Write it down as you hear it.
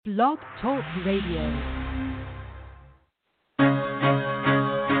Blog Talk Radio.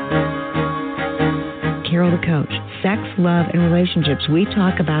 Carol the Coach. Sex, love, and relationships. We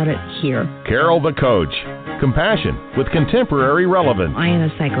talk about it here. Carol the Coach. Compassion with contemporary relevance. I am a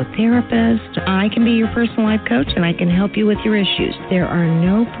psychotherapist. I can be your personal life coach, and I can help you with your issues. There are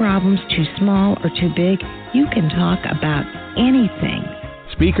no problems too small or too big. You can talk about anything.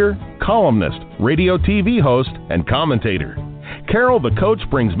 Speaker, columnist, radio TV host, and commentator. Carol the Coach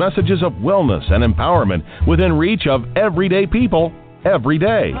brings messages of wellness and empowerment within reach of everyday people every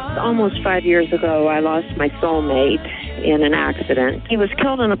day. Almost 5 years ago, I lost my soulmate in an accident. He was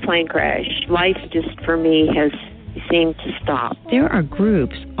killed in a plane crash. Life just, for me, has seemed to stop. There are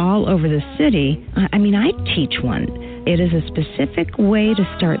groups all over the city. I teach one. It is a specific way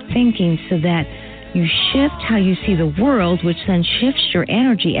to start thinking so that you shift how you see the world, which then shifts your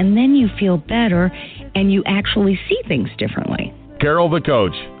energy, and then you feel better and you actually see things differently. Carol the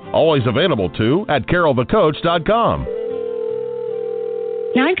Coach. Always available, too, at carolthecoach.com.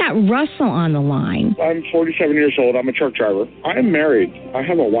 Now, I've got Russell on the line. I'm 47 years old. I'm a truck driver. I'm married. I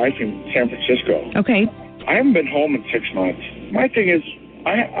have a wife in San Francisco. Okay. I haven't been home in 6 months. My thing is,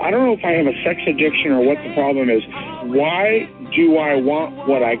 I don't know if I have a sex addiction or what the problem is. Why do I want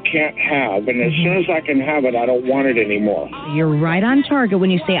what I can't have? And as soon as I can have it, I don't want it anymore. You're right on target when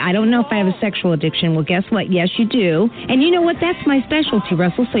you say, I don't know if I have a sexual addiction. Well, guess what? Yes, you do. And you know what? That's my specialty,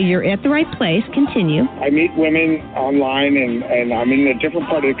 Russell. So you're at the right place. Continue. I meet women online, and I'm in a different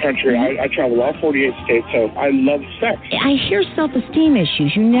part of the country. I travel all 48 states, so I love sex. I hear self-esteem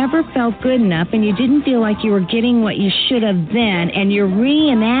issues. You never felt good enough, and you didn't feel like you were getting what you should have then, and you're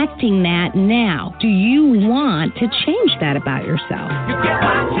reenacting that now. Do you want to change that about yourself? I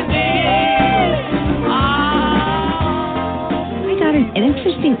got an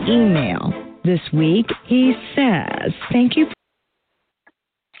interesting email this week. He says, thank you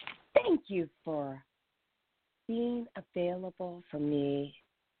for being available for me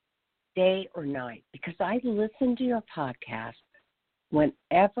day or night, because I listen to your podcast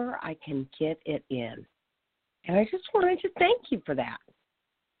whenever I can get it in. And I just wanted to thank you for that.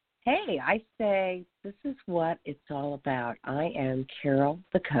 Hey, I say this is what it's all about. I am Carol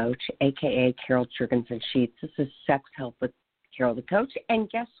the Coach, a.k.a. Carol Jurgensen Sheets. This is Sex Help with Carol the Coach. And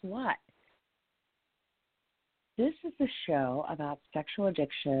guess what? This is a show about sexual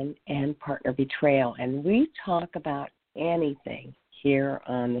addiction and partner betrayal. And we talk about anything here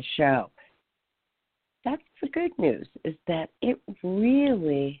on the show. That's the good news, is that it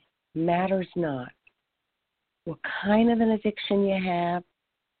really matters not what kind of an addiction you have.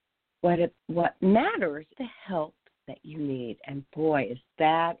 What matters is the help that you need. And boy, is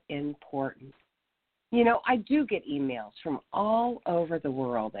that important. You know, I do get emails from all over the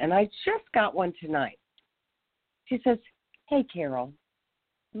world, and I just got one tonight. She says, hey, Carol,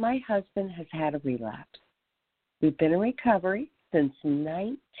 my husband has had a relapse. We've been in recovery since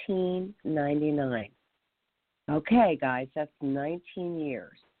 1999. Okay, guys, that's 19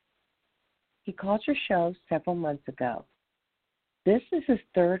 years. He called your show several months ago. This is his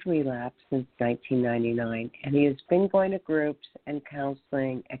third relapse since 1999, and he has been going to groups and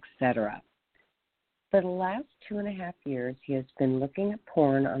counseling, etc. For the last 2.5 years, he has been looking at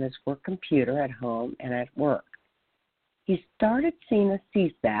porn on his work computer at home and at work. He started seeing a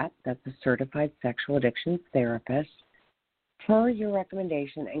CSAT, that's a certified sexual addictions therapist, per your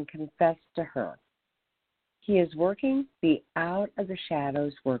recommendation, and confessed to her. He is working the Out of the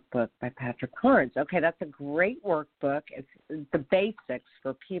Shadows workbook by Patrick Carnes. Okay, that's a great workbook. It's the basics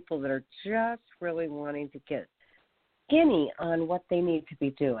for people that are just really wanting to get skinny on what they need to be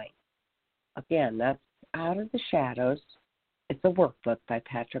doing. Again, that's Out of the Shadows. It's a workbook by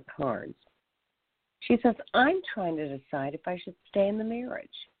Patrick Carnes. She says, I'm trying to decide if I should stay in the marriage.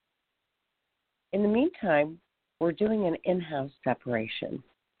 In the meantime, we're doing an in-house separation.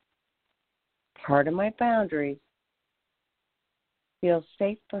 Part of my boundaries feel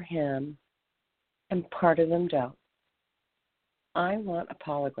safe for him, and part of them don't. I want a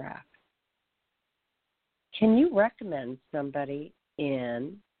polygraph. Can you recommend somebody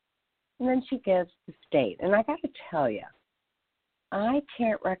in? And then she gives the state. And I got to tell you, I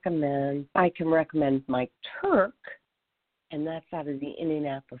can recommend Mike Turk, and that's out of the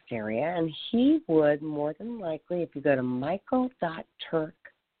Indianapolis area. And he would more than likely, if you go to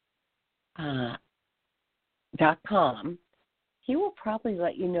michael.turk.com, he will probably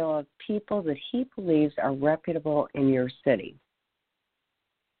let you know of people that he believes are reputable in your city.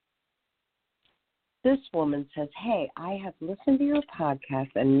 This woman says, hey, I have listened to your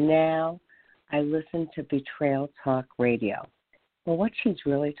podcast, and now I listen to Betrayal Talk Radio. Well, what she's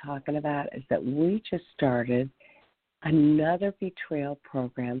really talking about is that we just started another betrayal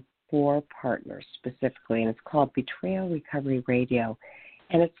program for partners specifically, and it's called Betrayal Recovery Radio,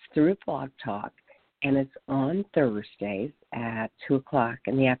 and it's through Blog Talk, and it's on Thursdays at 2 o'clock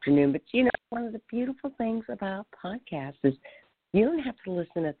in the afternoon. But, you know, one of the beautiful things about podcasts is you don't have to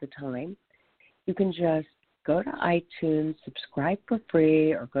listen at the time. You can just go to iTunes, subscribe for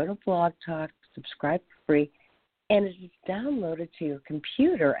free, or go to Blog Talk, subscribe for free, and it is downloaded to your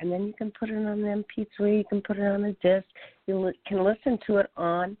computer, and then you can put it on an MP3, you can put it on a disc, you can listen to it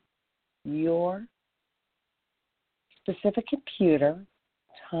on your specific computer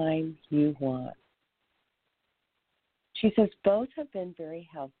time you want. She says, both have been very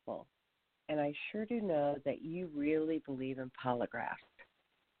helpful, and I sure do know that you really believe in polygraphs.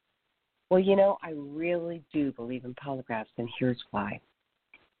 Well, you know, I really do believe in polygraphs, and here's why.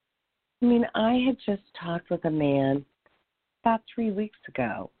 I mean, I had just talked with a man about 3 weeks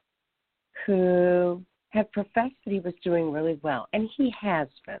ago who had professed that he was doing really well, and he has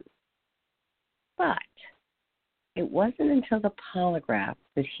been. But it wasn't until the polygraph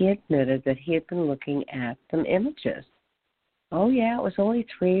that he admitted that he had been looking at some images. Oh, yeah, it was only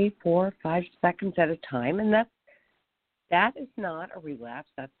 3, 4, 5 seconds at a time, and that is not a relapse,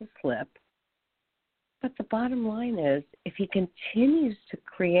 that's a slip. But the bottom line is, if he continues to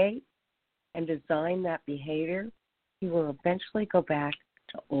create and design that behavior, he will eventually go back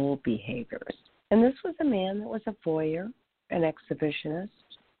to old behaviors. And this was a man that was a voyeur, an exhibitionist.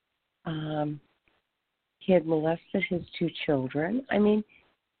 He had molested his 2 children. I mean,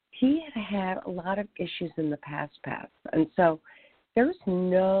 he had had a lot of issues in the past. And so there is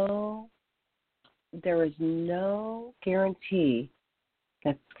no guarantee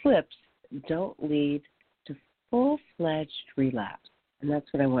that slips don't lead to full-fledged relapse. And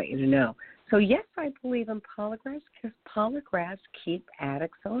that's what I want you to know. So, yes, I believe in polygraphs because polygraphs keep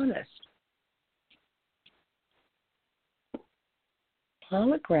addicts honest.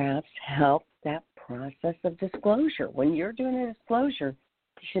 Polygraphs help that process of disclosure. When you're doing a disclosure,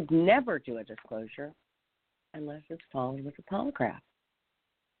 you should never do a disclosure unless it's followed with a polygraph.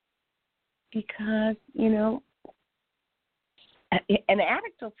 Because, you know, an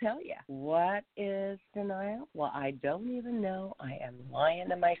addict will tell you, what is denial? Well, I don't even know. I am lying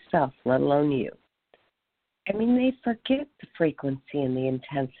to myself, let alone you. I mean, they forget the frequency and the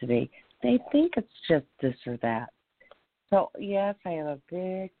intensity. They think it's just this or that. So, yes, I am a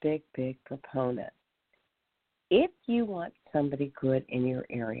big, big, big proponent. If you want somebody good in your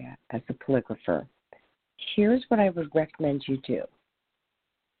area as a polygrapher, here's what I would recommend you do.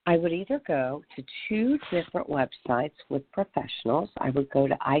 I would either go to 2 different websites with professionals. I would go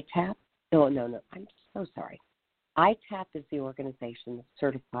to ITAP. No, I'm so sorry. ITAP is the organization that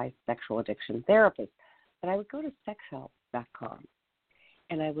certifies sexual addiction therapists. But I would go to sexhelp.com,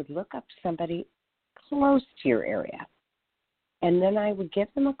 and I would look up somebody close to your area. And then I would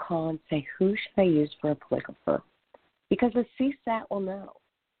give them a call and say, who should I use for a polygrapher? Because a CSAT will know.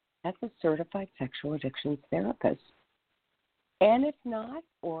 That's a certified sexual addictions therapist. And if not,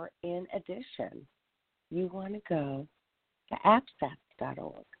 or in addition, you want to go to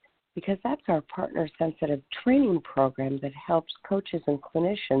absats.org because that's our partner-sensitive training program that helps coaches and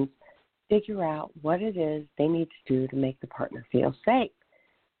clinicians figure out what it is they need to do to make the partner feel safe.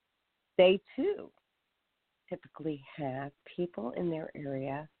 They, too, typically have people in their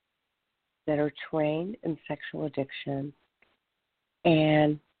area that are trained in sexual addiction,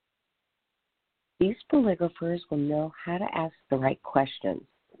 and these polygraphers will know how to ask the right questions.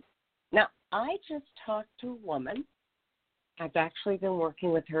 Now, I just talked to a woman. I've actually been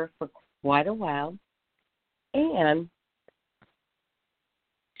working with her for quite a while, and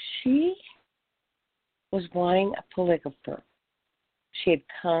she was wanting a polygrapher. She had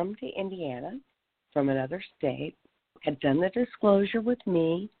come to Indiana from another state, had done the disclosure with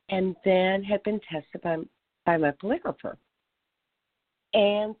me, and then had been tested by my polygrapher.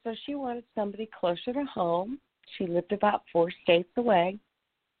 And so she wanted somebody closer to home. She lived about 4 states away,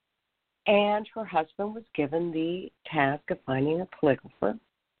 and her husband was given the task of finding a polygrapher.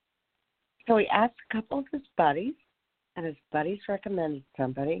 So he asked a couple of his buddies, and his buddies recommended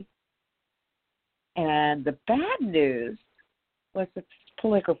somebody. And the bad news was that this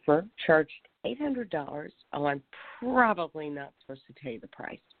polygrapher charged $800. Oh, I'm probably not supposed to tell you the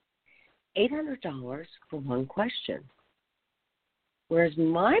price. $800 for one question. Whereas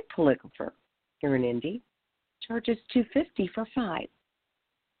my polygrapher here in Indy charges $250 for 5.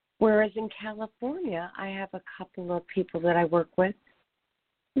 Whereas in California, I have a couple of people that I work with.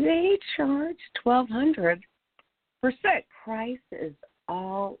 They charge $1,200 for 6. Price is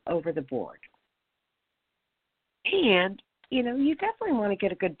all over the board. And, you know, you definitely want to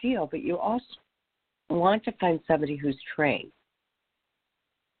get a good deal, but you also want to find somebody who's trained,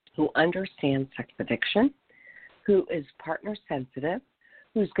 who understands sex addiction, who is partner sensitive,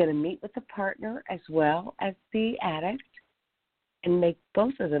 who's going to meet with the partner as well as the addict and make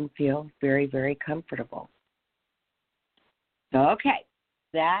both of them feel very, very comfortable. So, okay,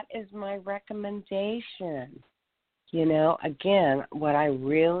 that is my recommendation. You know, again, what I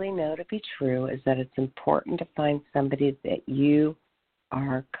really know to be true is that it's important to find somebody that you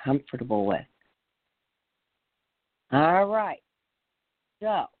are comfortable with. All right.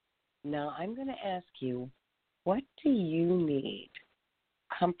 So, now I'm going to ask you, what do you need?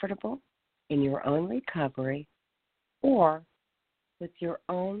 Comfortable in your own recovery or with your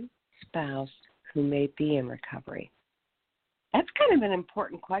own spouse who may be in recovery? That's kind of an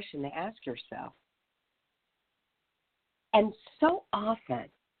important question to ask yourself. And so often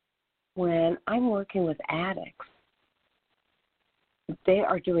when I'm working with addicts, they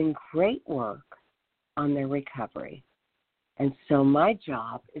are doing great work on their recovery. And so my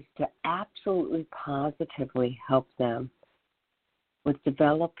job is to absolutely positively help them with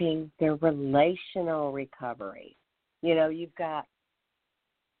developing their relational recovery. You know, you've got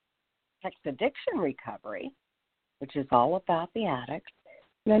sex addiction recovery, which is all about the addict.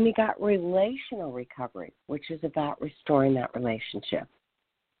 And then you got relational recovery, which is about restoring that relationship.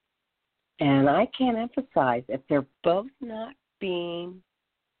 And I can't emphasize, if they're both not being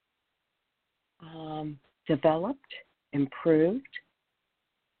developed, improved,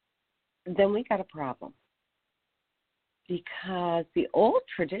 then we got a problem. Because the old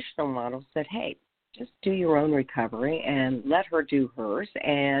traditional model said, hey, just do your own recovery and let her do hers,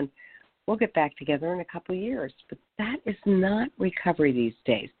 and we'll get back together in a couple of years. But that is not recovery these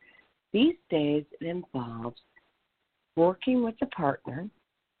days. These days it involves working with the partner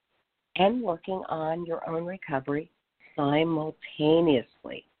and working on your own recovery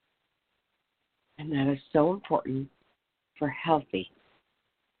simultaneously. And that is so important for healthy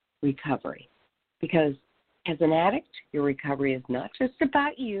recovery. Because as an addict, your recovery is not just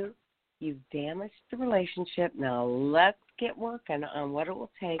about you. You've damaged the relationship. Now let's get working on what it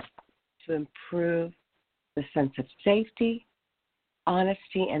will take to improve the sense of safety,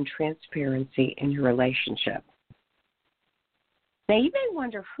 honesty, and transparency in your relationship. Now, you may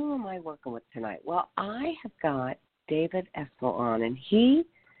wonder, who am I working with tonight? Well, I have got David Essel on, and he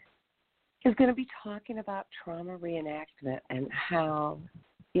is going to be talking about trauma reenactment and how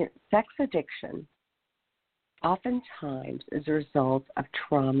sex addiction oftentimes is a result of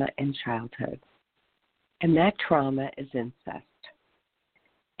trauma in childhood, and that trauma is incest.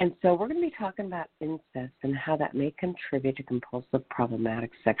 And so we're going to be talking about incest and how that may contribute to compulsive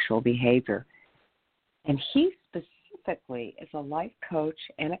problematic sexual behavior. And he specifically is a life coach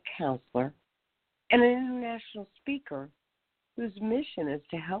and a counselor and an international speaker whose mission is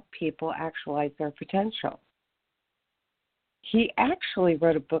to help people actualize their potential. He actually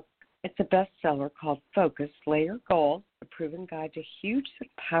wrote a book. It's a bestseller called Focus, Slay Your Goals, A Proven Guide to Huge,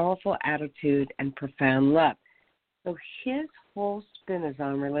 Powerful Attitude and Profound Love. So his whole spin is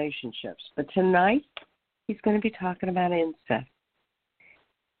on relationships. But tonight, he's going to be talking about incest.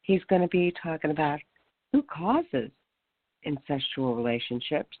 He's going to be talking about who causes incestual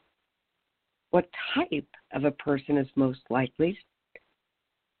relationships, what type of a person is most likely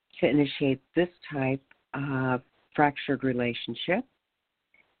to initiate this type of fractured relationship,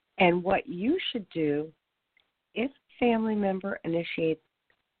 and what you should do if a family member initiates,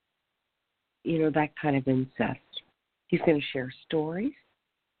 that kind of incest. He's going to share stories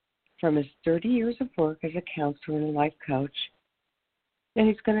from his 30 years of work as a counselor and a life coach. And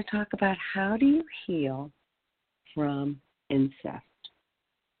he's going to talk about how do you heal from incest.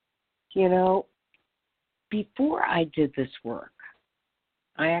 Before I did this work,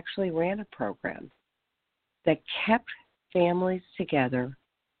 I actually ran a program that kept families together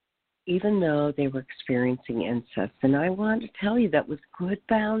even though they were experiencing incest. And I want to tell you that with good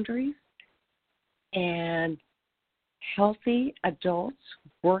boundaries and healthy adults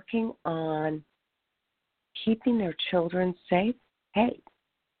working on keeping their children safe, hey,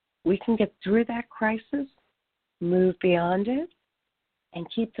 we can get through that crisis, move beyond it, and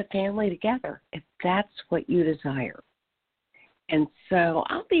keep the family together if that's what you desire. And so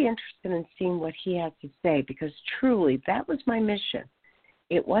I'll be interested in seeing what he has to say, because truly that was my mission.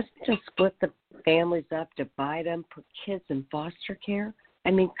 It wasn't to split the families up, divide them, put kids in foster care.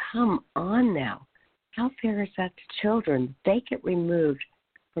 I mean, come on now. How fair is that to children? They get removed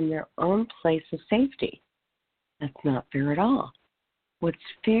from their own place of safety. That's not fair at all. What's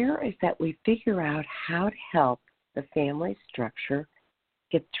fair is that we figure out how to help the family structure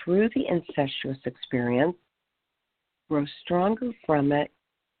get through the incestuous experience, grow stronger from it,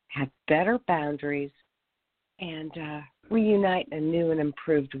 have better boundaries, and reunite in a new and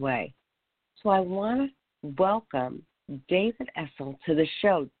improved way. So I want to welcome David Essel to the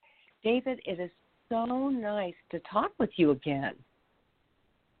show. David, it is so nice to talk with you again.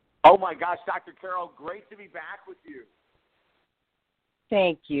 Oh, my gosh, Dr. Carol, great to be back with you.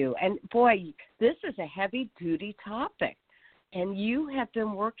 Thank you. And, boy, this is a heavy-duty topic, and you have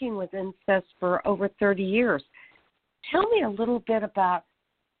been working with incest for over 30 years. Tell me a little bit about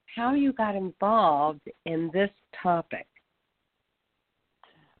how you got involved in this topic.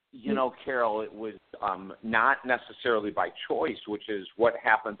 You know, Carol, it was not necessarily by choice, which is what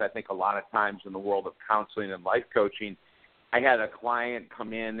happens, I think, a lot of times in the world of counseling and life coaching. I had a client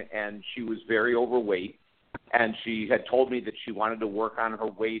come in, and she was very overweight, and she had told me that she wanted to work on her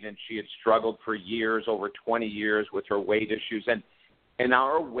weight, and she had struggled for years, over 20 years, with her weight issues. And in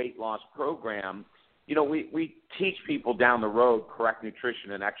our weight loss program, you know, we teach people down the road correct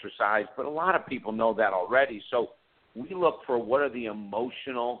nutrition and exercise, but a lot of people know that already. So we look for what are the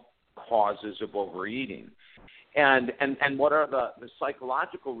emotional causes of overeating, and what are the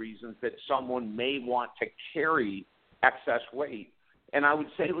psychological reasons that someone may want to carry excess weight. And I would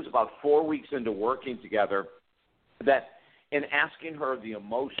say it was about 4 weeks into working together that in asking her the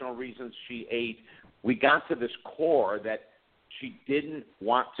emotional reasons she ate, we got to this core that she didn't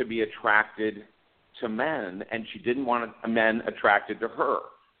want to be attracted to men, and she didn't want men attracted to her.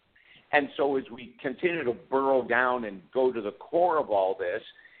 And so as we continue to burrow down and go to the core of all this,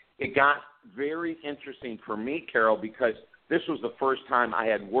 it got very interesting for me, Carol, because this was the first time I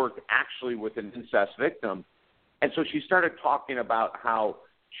had worked actually with an incest victim. And so she started talking about how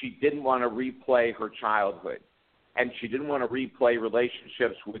she didn't want to replay her childhood, and she didn't want to replay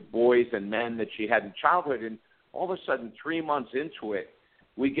relationships with boys and men that she had in childhood. And all of a sudden, 3 months into it,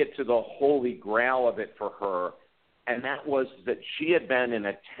 we get to the holy grail of it for her, and that was that she had been in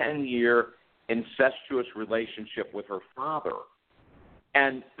a 10-year incestuous relationship with her father.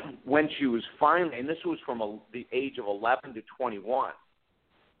 And when she was finally, and this was from the age of 11 to 21,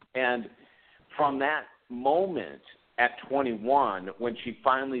 and from that moment at 21, when she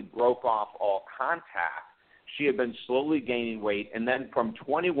finally broke off all contact, she had been slowly gaining weight. And then from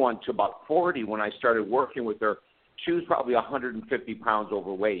 21 to about 40, when I started working with her, she was probably 150 pounds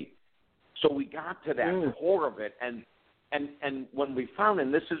overweight. So we got to that core of it. And when we found,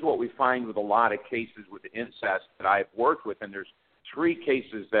 and this is what we find with a lot of cases with incest that I've worked with, and there's 3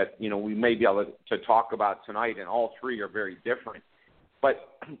 cases that, you know, we may be able to talk about tonight, and all 3 are very different.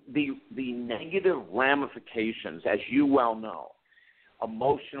 But the negative ramifications, as you well know,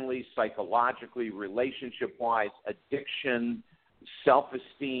 emotionally, psychologically, relationship-wise, addiction,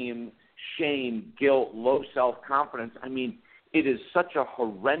 self-esteem, shame, guilt, low self-confidence, I mean, it is such a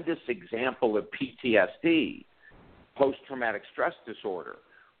horrendous example of PTSD, post-traumatic stress disorder.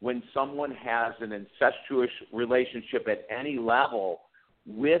 When someone has an incestuous relationship at any level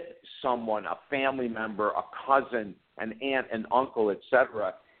with someone, a family member, a cousin, an aunt, an uncle,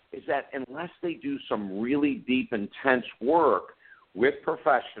 etc., is that unless they do some really deep, intense work with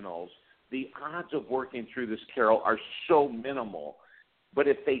professionals, the odds of working through this, Carol, are so minimal. But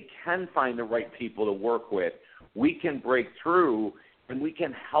if they can find the right people to work with, we can break through and we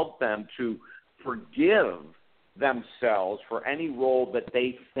can help them to forgive themselves for any role that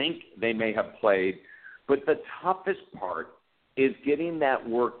they think they may have played. But the toughest part is getting that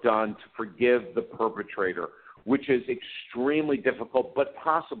work done to forgive the perpetrator, which is extremely difficult but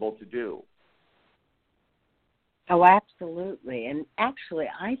possible to do. Oh, absolutely. And actually,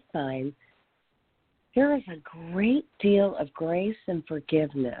 I find there is a great deal of grace and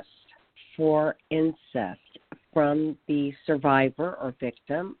forgiveness for incest from the survivor or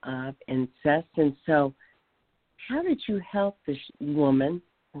victim of incest. And so how did you help this woman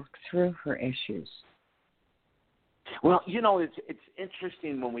work through her issues? Well, you know, it's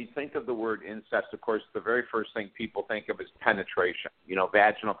interesting when we think of the word incest. Of course, the very first thing people think of is penetration, you know,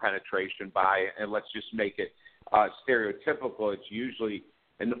 vaginal penetration by, and let's just make it stereotypical. It's usually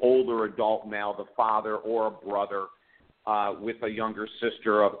an older adult male, the father or a brother with a younger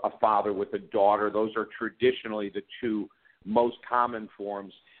sister, a father with a daughter. Those are traditionally the 2 most common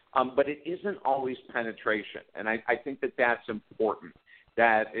forms. But it isn't always penetration, and I think that that's important,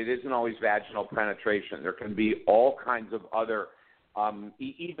 that it isn't always vaginal penetration. There can be all kinds of other,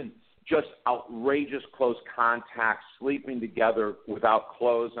 even just outrageous close contact, sleeping together without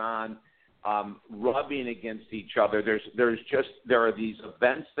clothes on, rubbing against each other. There are these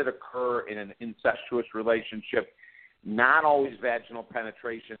events that occur in an incestuous relationship, not always vaginal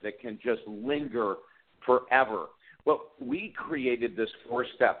penetration, that can just linger forever. Well, we created this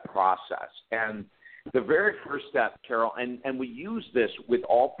 4-step process, and the very first step, Carol, and we use this with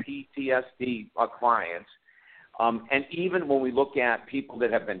all PTSD clients, And even when we look at people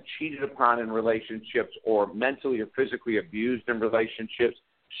that have been cheated upon in relationships or mentally or physically abused in relationships,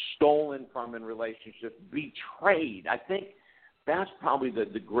 stolen from in relationships, betrayed, I think that's probably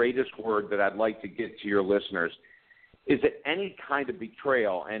the greatest word that I'd like to get to your listeners, is that any kind of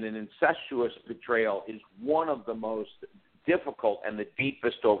betrayal, and an incestuous betrayal is one of the most difficult and the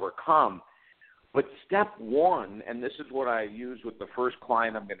deepest to overcome. But step one, and this is what I used with the first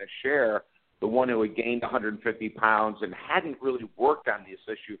client I'm going to share, the one who had gained 150 pounds and hadn't really worked on this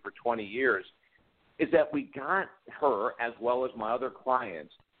issue for 20 years, is that we got her, as well as my other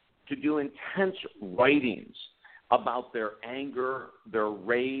clients, to do intense writings about their anger, their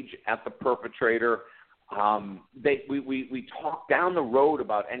rage at the perpetrator. We talk down the road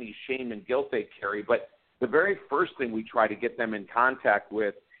about any shame and guilt they carry, but the very first thing we try to get them in contact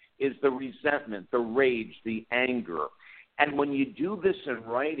with is the resentment, the rage, the anger. And when you do this in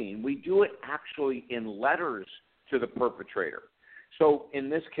writing, we do it actually in letters to the perpetrator. So in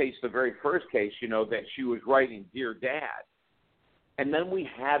this case, the very first case, that she was writing, Dear Dad. And then we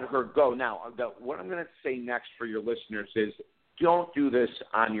had her go. Now, what I'm going to say next for your listeners is don't do this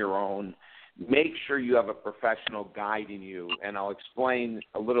on your own. Make sure you have a professional guiding you, and I'll explain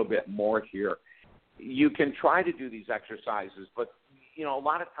a little bit more here. You can try to do these exercises, but, a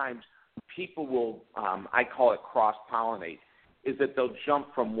lot of times people will, I call it cross-pollinate, is that they'll jump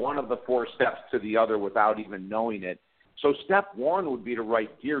from one of the 4 steps to the other without even knowing it. So step 1 would be to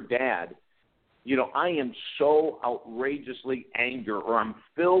write, Dear Dad, I am so outrageously angry, or I'm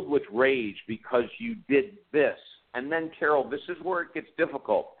filled with rage because you did this. And then, Carol, this is where it gets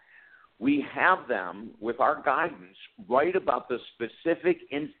difficult. We have them, with our guidance, write about the specific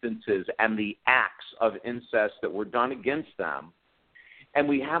instances and the acts of incest that were done against them, and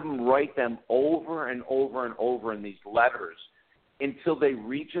we have them write them over and over and over in these letters until they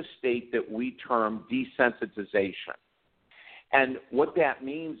reach a state that we term desensitization. And what that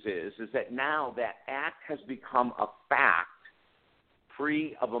means is that now that act has become a fact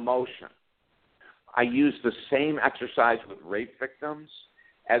free of emotion. I use the same exercise with rape victims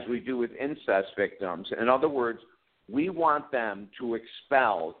as we do with incest victims. In other words, we want them to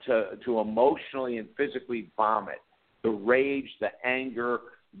expel, to emotionally and physically vomit the rage, the anger,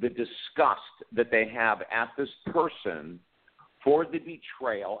 the disgust that they have at this person for the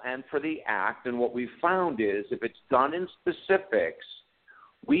betrayal and for the act. And what we found is if it's done in specifics,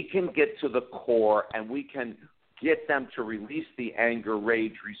 we can get to the core and we can get them to release the anger,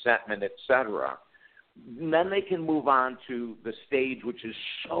 rage, resentment, etc. Then they can move on to the stage which is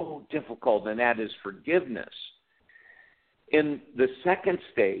so difficult, and that is forgiveness. In the second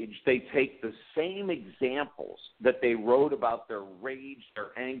stage, they take the same examples that they wrote about their rage,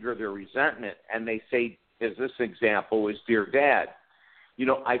 their anger, their resentment, and they say, as this example is, Dear Dad,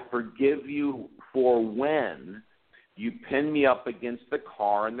 I forgive you for when you pinned me up against the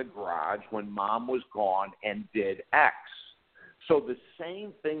car in the garage when Mom was gone and did X. So the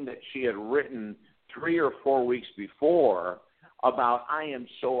same thing that she had written 3 or 4 weeks before about I am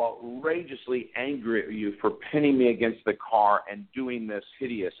so outrageously angry at you for pinning me against the car and doing this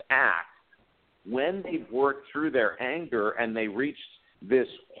hideous act, when they've worked through their anger and they reached this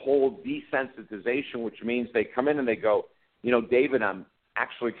whole desensitization, which means they come in and they go, David, I'm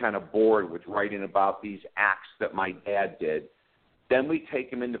actually kind of bored with writing about these acts that my dad did. Then we take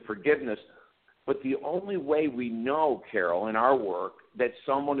them into forgiveness. But the only way we know, Carol, in our work, that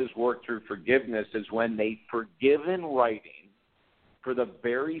someone has worked through forgiveness is when they forgive in writing for the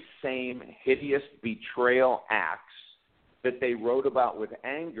very same hideous betrayal acts that they wrote about with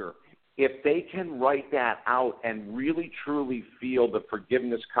anger. If they can write that out and really truly feel the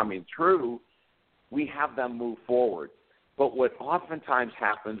forgiveness coming through, we have them move forward. But what oftentimes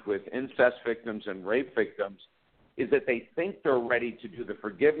happens with incest victims and rape victims is that they think they're ready to do the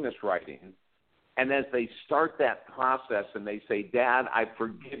forgiveness writing, and as they start that process and they say, Dad, I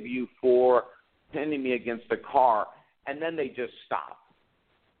forgive you for pinning me against the car, and then they just stop.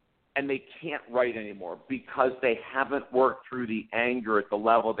 And they can't write anymore because they haven't worked through the anger at the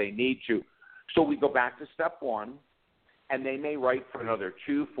level they need to. So we go back to step 1, and they may write for another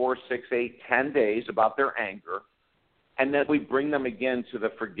 2, 4, 6, 8, 10 days about their anger, and then we bring them again to the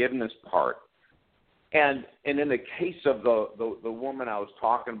forgiveness part. And in the case of the woman I was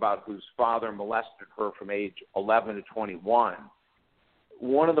talking about whose father molested her from age 11 to 21,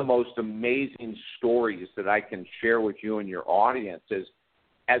 one of the most amazing stories that I can share with you and your audience is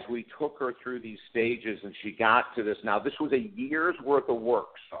as we took her through these stages and she got to this. Now, this was a year's worth of work,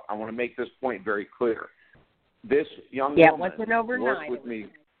 so I want to make this point very clear. This young woman it wasn't overnight. worked with me.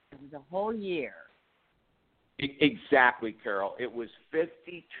 It was a whole year. Exactly, Carol. It was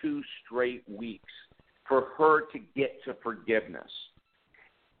 52 straight weeks for her to get to forgiveness.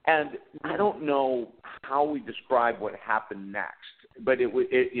 And I don't know how we describe what happened next, but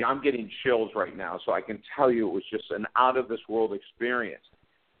I'm getting chills right now, so I can tell you it was just an out-of-this-world experience.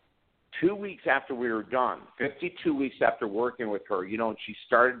 2 weeks after we were done, 52 weeks after working with her, and she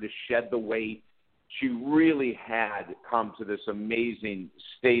started to shed the weight. She really had come to this amazing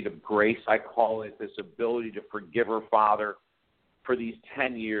state of grace, I call it, this ability to forgive her father for these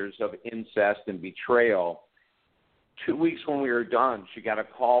 10 years of incest and betrayal. 2 weeks when we were done, she got a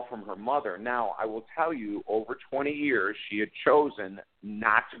call from her mother. Now, I will tell you, over 20 years, she had chosen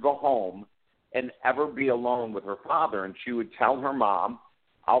not to go home and ever be alone with her father. And she would tell her mom,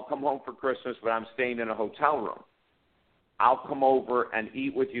 I'll come home for Christmas, but I'm staying in a hotel room. I'll come over and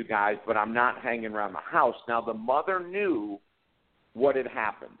eat with you guys, but I'm not hanging around the house. Now, the mother knew what had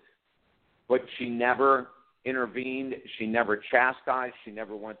happened, but she never intervened. She never chastised. She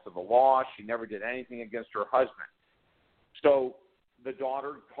never went to the law. She never did anything against her husband. So the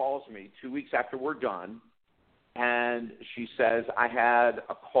daughter calls me 2 weeks after we're done, and she says, I had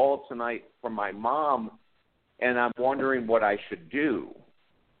a call tonight from my mom, and I'm wondering what I should do.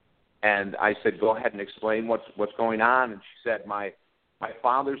 And I said, go ahead and explain what's going on. And she said, my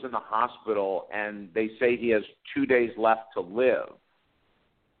father's in the hospital, and they say he has 2 days left to live.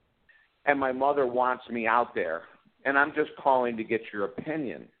 And my mother wants me out there, and I'm just calling to get your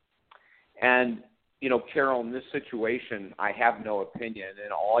opinion. And, Carol, in this situation, I have no opinion.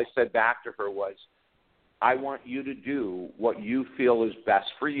 And all I said back to her was, I want you to do what you feel is best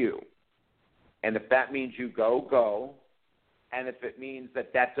for you. And if that means you go, go. And if it means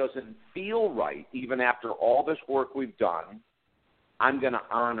that doesn't feel right, even after all this work we've done, I'm going to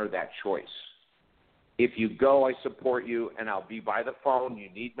honor that choice. If you go, I support you, and I'll be by the phone. You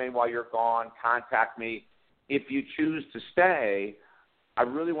need me while you're gone, contact me. If you choose to stay, I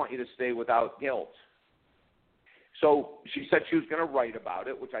really want you to stay without guilt. So she said she was going to write about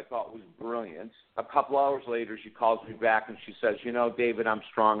it, which I thought was brilliant. A couple hours later, she calls me back, and she says, David, I'm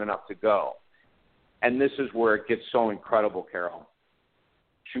strong enough to go. And this is where it gets so incredible, Carol.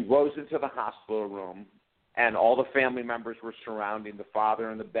 She goes into the hospital room, and all the family members were surrounding the father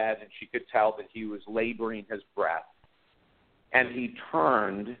in the bed, and she could tell that he was laboring his breath. And he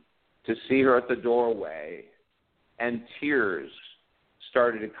turned to see her at the doorway, and tears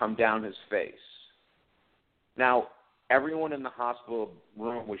started to come down his face. Now, everyone in the hospital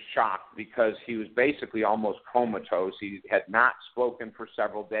room was shocked because he was basically almost comatose. He had not spoken for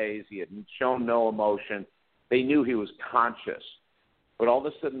several days. He had shown no emotion. They knew he was conscious. But all of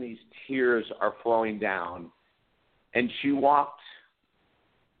a sudden, these tears are flowing down. And she walked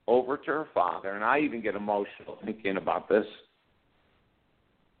over to her father, and I even get emotional thinking about this.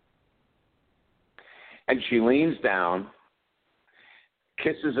 And she leans down,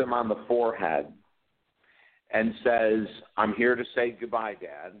 kisses him on the forehead, and says, I'm here to say goodbye,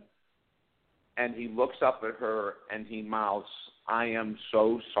 Dad. And he looks up at her and he mouths, I am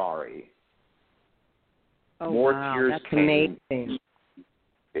so sorry. Oh, More wow, tears that's came. amazing.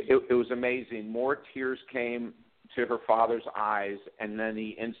 It was amazing. More tears came to her father's eyes, and then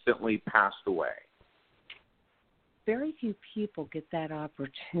he instantly passed away. Very few people get that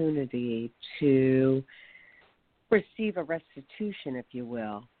opportunity to receive a restitution, if you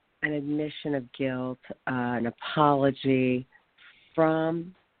will, an admission of guilt, an apology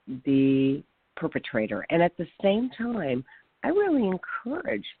from the perpetrator. And at the same time, I really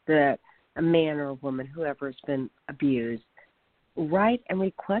encourage that a man or a woman, whoever has been abused, write and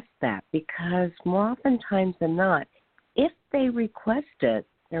request that, because more oftentimes than not, if they request it,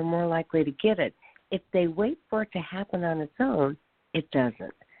 they're more likely to get it. If they wait for it to happen on its own, it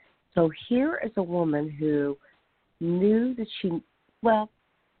doesn't. So here is a woman who knew that she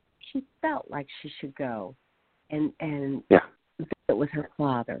felt like she should go and visit with her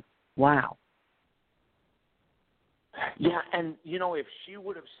father. Wow. Yeah, and if she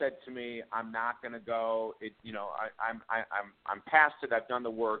would have said to me, "I'm not going to go," I'm past it. I've done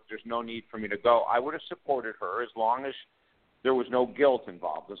the work. There's no need for me to go. I would have supported her as long as there was no guilt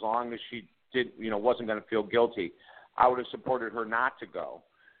involved. As long as she wasn't going to feel guilty, I would have supported her not to go.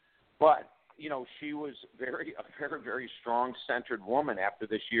 But she was a very, very strong, centered woman after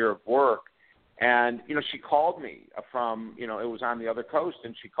this year of work. And, she called me from, it was on the other coast,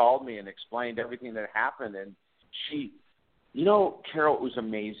 and she called me and explained everything that happened. And she, Carol, it was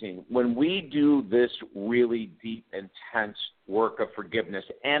amazing. When we do this really deep, intense work of forgiveness,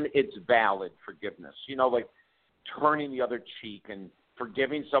 and it's valid forgiveness, like turning the other cheek and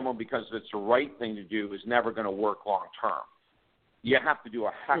forgiving someone because it's the right thing to do is never going to work long term. You have to do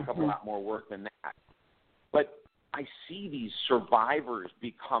a heck of a lot more work than that. But I see these survivors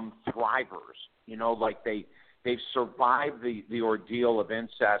become thrivers, like they've survived the ordeal of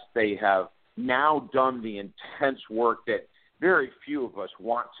incest. They have now done the intense work that very few of us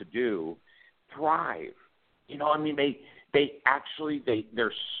want to do, thrive.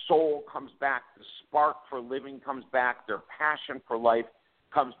 Their soul comes back, the spark for living comes back, their passion for life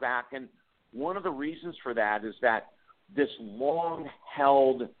comes back. And one of the reasons for that is that this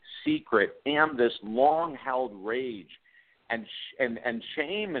long-held secret and this long-held rage and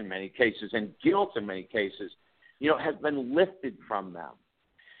shame in many cases and guilt in many cases, has been lifted from them.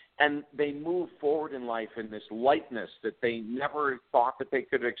 And they move forward in life in this lightness that they never thought that they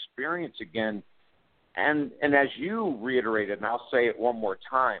could experience again. And as you reiterated, and I'll say it one more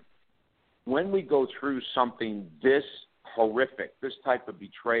time, when we go through something this horrific, this type of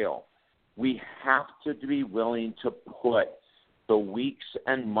betrayal, we have to be willing to put the weeks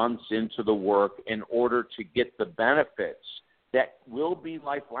and months into the work in order to get the benefits that will be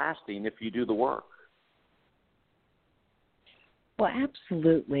life-lasting if you do the work. Well,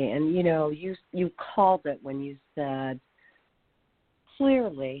 absolutely. And, you called it when you said,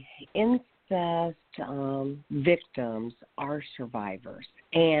 clearly, incest victims are survivors.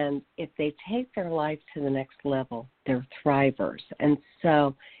 And if they take their life to the next level, they're thrivers. And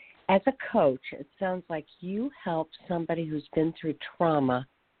so as a coach, it sounds like you help somebody who's been through trauma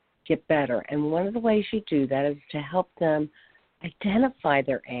get better. And one of the ways you do that is to help them identify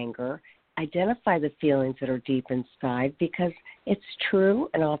their anger, identify the feelings that are deep inside, because it's true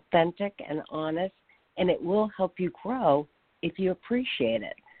and authentic and honest, and it will help you grow if you appreciate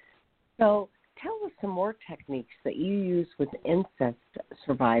it. So tell us some more techniques that you use with incest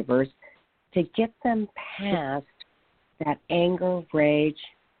survivors to get them past that anger, rage,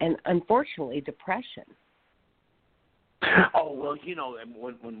 and unfortunately depression. Oh, well,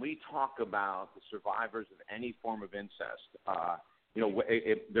 when we talk about the survivors of any form of incest, I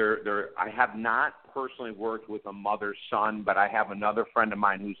have not personally worked with a mother-son, but I have another friend of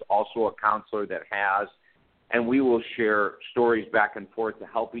mine who's also a counselor that has, and we will share stories back and forth to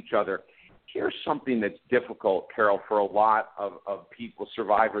help each other. Here's something that's difficult, Carol, for a lot of people,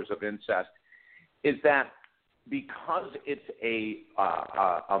 survivors of incest, is that because it's a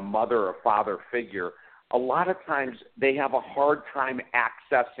mother or father figure, a lot of times they have a hard time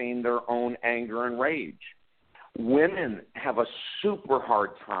accessing their own anger and rage. Women have a super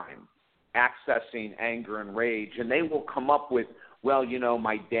hard time accessing anger and rage, and they will come up with,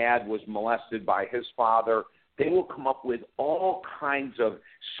 my dad was molested by his father. They will come up with all kinds of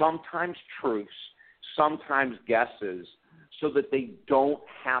sometimes truths, sometimes guesses, so that they don't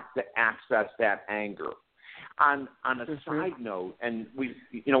have to access that anger. On a side note, and we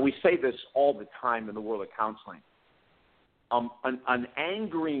say this all the time in the world of counseling, an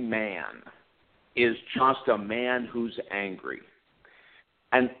angry man is just a man who's angry.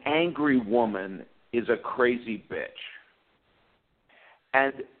 An angry woman is a crazy bitch.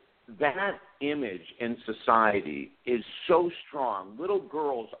 And that image in society is so strong. Little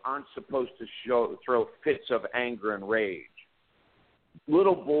girls aren't supposed to throw fits of anger and rage.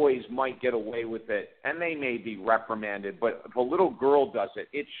 Little boys might get away with it, and they may be reprimanded, but if a little girl does it,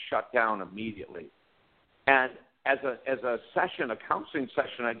 it's shut down immediately. And as a counseling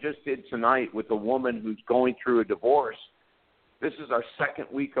session I just did tonight with a woman who's going through a divorce, this is our second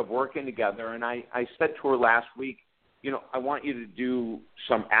week of working together, and I said to her last week, I want you to do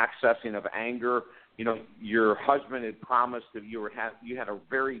some accessing of anger. Your husband had promised that you had a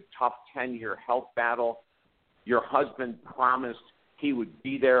very tough 10-year health battle. Your husband promised he would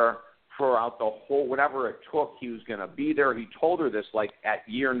be there throughout the whole, whatever it took, he was going to be there. He told her this at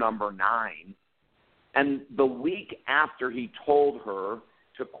year number 9. And the week after he told her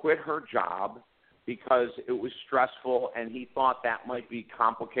to quit her job because it was stressful and he thought that might be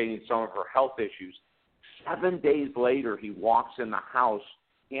complicating some of her health issues, 7 days later he walks in the house,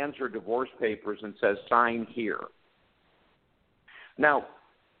 hands her divorce papers and says, "Sign here." Now,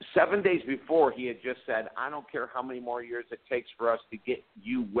 7 days before, he had just said, "I don't care how many more years it takes for us to get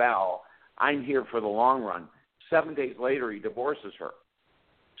you well. I'm here for the long run." 7 days later, he divorces her.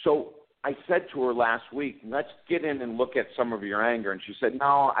 So I said to her last week, "Let's get in and look at some of your anger." And she said,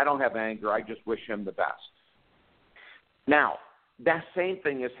 "No, I don't have anger. I just wish him the best." Now, that same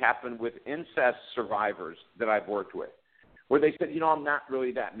thing has happened with incest survivors that I've worked with, where they said, "I'm not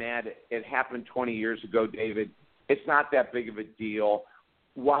really that mad. It happened 20 years ago, David. It's not that big of a deal."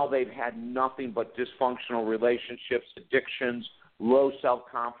 While they've had nothing but dysfunctional relationships, addictions, low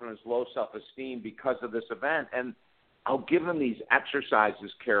self-confidence, low self-esteem because of this event. And I'll give them these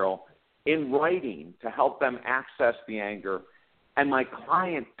exercises, Carol, in writing to help them access the anger. And my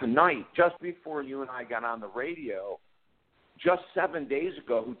client tonight, just before you and I got on the radio, just 7 days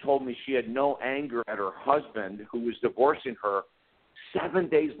ago who told me she had no anger at her husband who was divorcing her. 7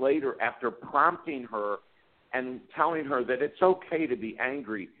 days later, after prompting her and telling her that it's okay to be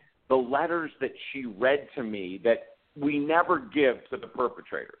angry, the letters that she read to me that we never give to the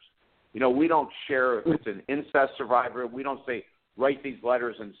perpetrators. We don't share if it's an incest survivor. We don't say, write these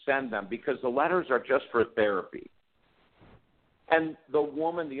letters and send them, because the letters are just for therapy. And the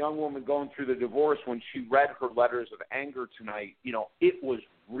young woman going through the divorce, when she read her letters of anger tonight, it was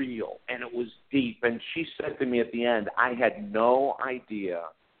real and it was deep. And she said to me at the end, I had no idea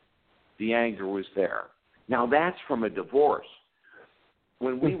the anger was there. Now, that's from a divorce.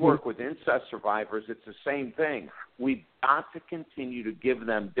 When we work with incest survivors, it's the same thing. We've got to continue to give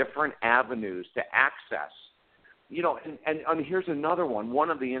them different avenues to access. And here's another one. One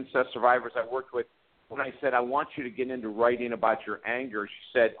of the incest survivors I worked with, when I said, I want you to get into writing about your anger,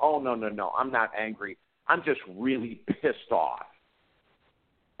 she said, oh, no, I'm not angry. I'm just really pissed off.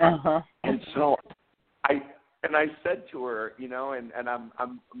 Uh-huh. And so I said to her, and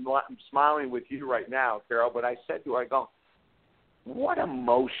I'm smiling with you right now, Carol, but I said to her, I go, what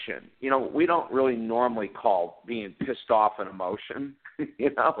emotion? We don't really normally call being pissed off an emotion.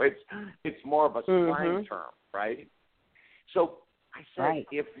 It's more of a slang term, right? So I said, right.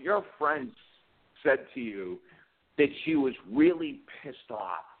 If your friend said to you that she was really pissed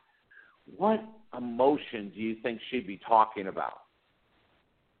off, what emotion do you think she'd be talking about?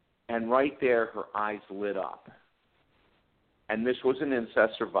 And right there, her eyes lit up. And this was an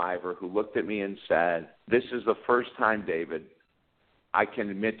incest survivor who looked at me and said, this is the first time, David, I can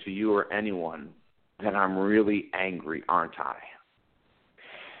admit to you or anyone that I'm really angry, aren't I?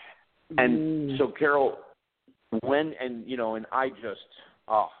 And so, Carol, and I just,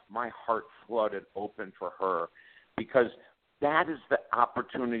 my heart flooded open for her, because that is the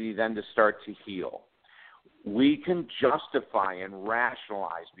opportunity then to start to heal. We can justify and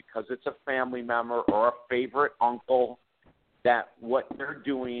rationalize, because it's a family member or a favorite uncle, that what they're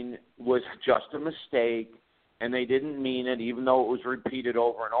doing was just a mistake and they didn't mean it, even though it was repeated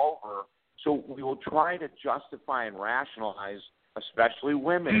over and over. So we will try to justify and rationalize, especially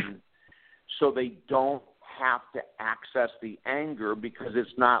women, so they don't have to access the anger, because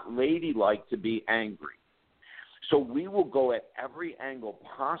it's not ladylike to be angry. So we will go at every angle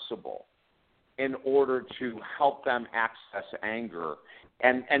possible in order to help them access anger.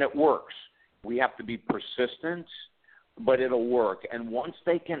 And it works. We have to be persistent, but it'll work. And once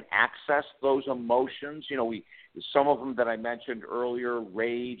they can access those emotions, some of them that I mentioned earlier,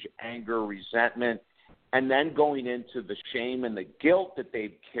 rage, anger, resentment, and then going into the shame and the guilt that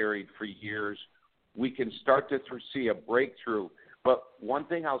they've carried for years, we can start to see a breakthrough. But one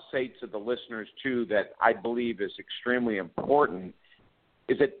thing I'll say to the listeners, too, that I believe is extremely important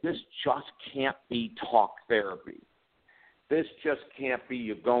is that this just can't be talk therapy. This just can't be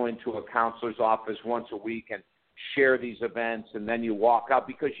you go into a counselor's office once a week and share these events and then you walk out,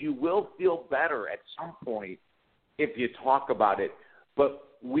 because you will feel better at some point if you talk about it. But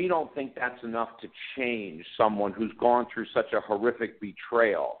we don't think that's enough to change someone who's gone through such a horrific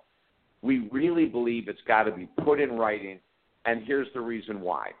betrayal. We really believe it's got to be put in writing, and here's the reason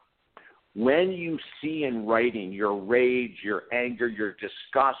why. When you see in writing your rage, your anger, your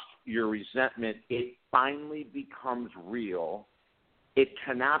disgust, your resentment, it finally becomes real. It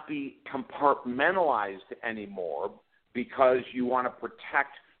cannot be compartmentalized anymore, because you want to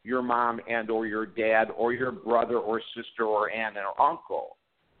protect your mom and or your dad or your brother or sister or aunt or uncle.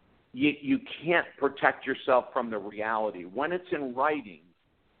 You can't protect yourself from the reality. When it's in writing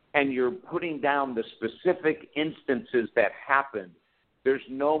and you're putting down the specific instances that happened, there's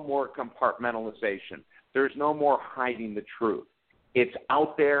no more compartmentalization. There's no more hiding the truth. It's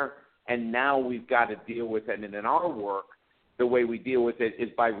out there, and now we've got to deal with it. And in our work, the way we deal with it is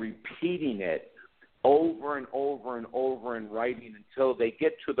by repeating it over and over and over in writing until they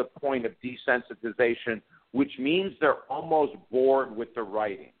get to the point of desensitization, which means they're almost bored with the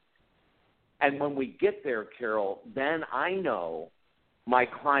writing. And when we get there, Carol, then I know my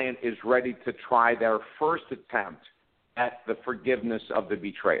client is ready to try their first attempt at the forgiveness of the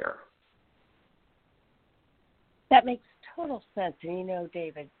betrayer. That makes total sense. And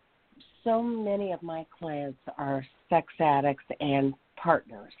David, so many of my clients are sex addicts and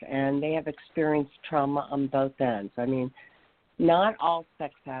partners, and they have experienced trauma on both ends. I mean, not all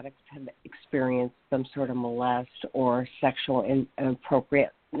sex addicts have experienced some sort of molest or sexual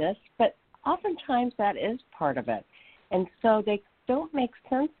inappropriateness, but oftentimes that is part of it. And so they don't make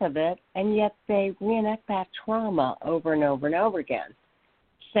sense of it, and yet they reenact that trauma over and over and over again.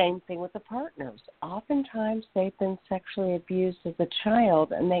 Same thing with the partners. Oftentimes they've been sexually abused as a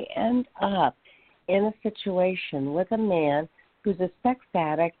child, and they end up in a situation with a man who's a sex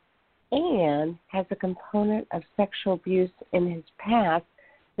addict and has a component of sexual abuse in his past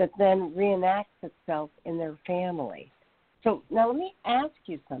that then reenacts itself in their family. So now let me ask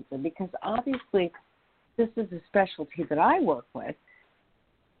you something, because obviously this is a specialty that I work with.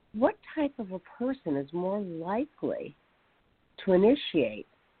 What type of a person is more likely to initiate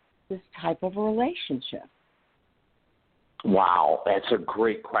this type of a relationship? Wow, that's a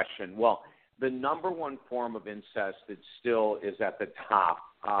great question. Well, the number one form of incest that still is at the top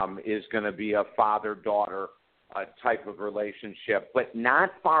is going to be a father-daughter type of relationship, but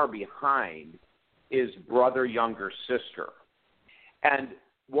not far behind is brother-younger sister. And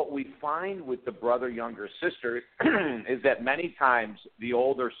what we find with the brother-younger sister is that many times the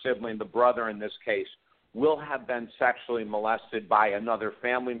older sibling, the brother in this case, will have been sexually molested by another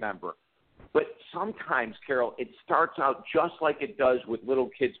family member. But sometimes, Carol, it starts out just like it does with little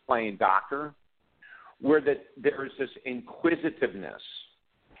kids playing doctor, where there's this inquisitiveness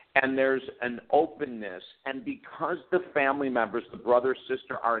and there's an openness. And because the family members, the brother,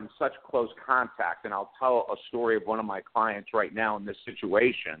 sister, are in such close contact, and I'll tell a story of one of my clients right now in this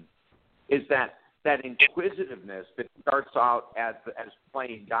situation, is that inquisitiveness that starts out as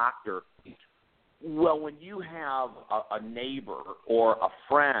playing doctor. Well, when you have a neighbor or a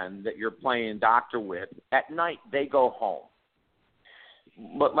friend that you're playing doctor with, at night they go home.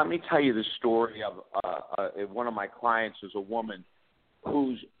 But let me tell you the story of one of my clients is a woman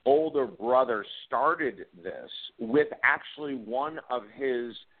whose older brother started this with actually one of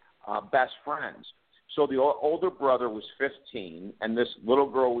his best friends. So the older brother was 15, and this little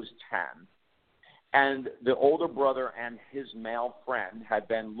girl was 10. And the older brother and his male friend had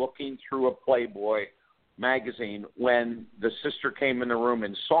been looking through a Playboy magazine when the sister came in the room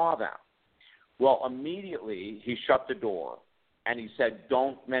and saw them. Well, immediately he shut the door and he said,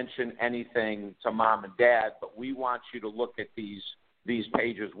 "Don't mention anything to mom and dad, but we want you to look at these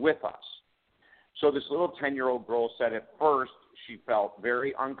pages with us." So this little 10-year-old girl said at first she felt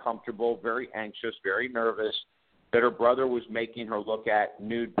very uncomfortable, very anxious, very nervous that her brother was making her look at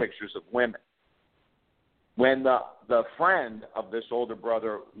nude pictures of women. When the friend of this older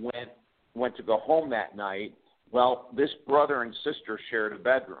brother went to go home that night, well, this brother and sister shared a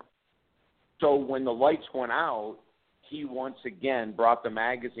bedroom. So when the lights went out, he once again brought the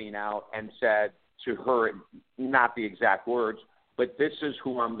magazine out and said to her, not the exact words, but "This is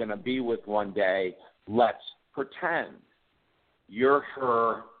who I'm going to be with one day. Let's pretend. You're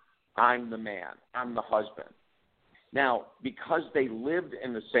her, I'm the man, I'm the husband." Now, because they lived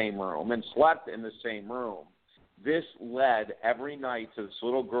in the same room and slept in the same room, this led every night to this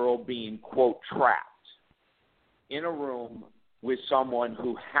little girl being, quote, trapped in a room with someone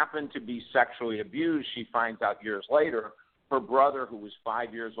who happened to be sexually abused. She finds out years later her brother, who was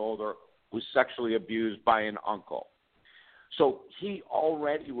 5 years older, was sexually abused by an uncle. So he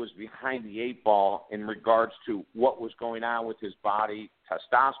already was behind the eight ball in regards to what was going on with his body,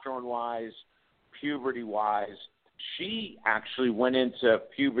 testosterone-wise, puberty-wise. She actually went into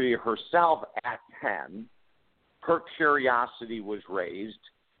puberty herself at 10. Her curiosity was raised,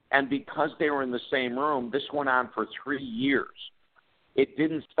 and because they were in the same room, this went on for 3 years. It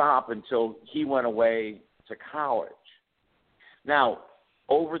didn't stop until he went away to college. Now,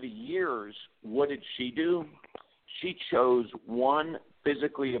 over the years, what did she do? She chose one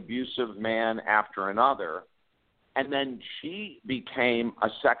physically abusive man after another, and then she became a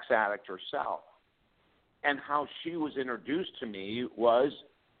sex addict herself. And how she was introduced to me was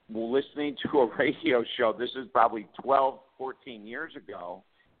listening to a radio show. This is probably 12, 14 years ago,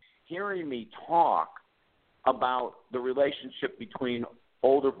 hearing me talk about the relationship between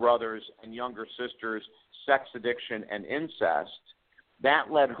older brothers and younger sisters, sex addiction and incest.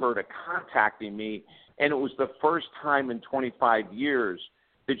 That led her to contacting me, and it was the first time in 25 years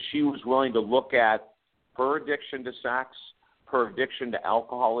that she was willing to look at her addiction to sex, her addiction to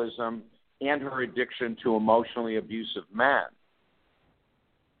alcoholism, and her addiction to emotionally abusive men.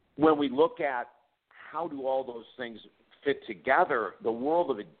 When we look at how do all those things fit together, the world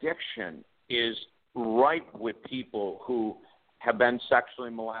of addiction is ripe with people who have been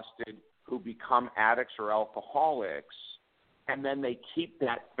sexually molested, who become addicts or alcoholics, and then they keep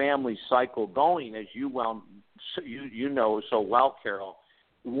that family cycle going, as you know so well, Carol.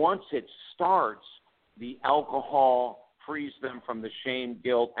 Once it starts, the alcohol frees them from the shame,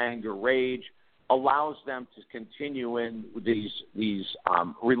 guilt, anger, rage, allows them to continue in these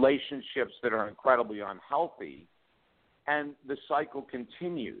relationships that are incredibly unhealthy, and the cycle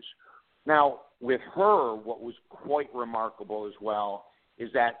continues. Now, with her, what was quite remarkable as well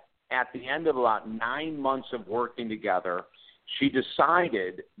is that at the end of about 9 months of working together, she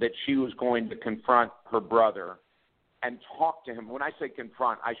decided that she was going to confront her brother and talk to him. When I say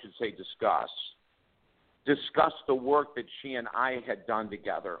confront, I should say discuss the work that she and I had done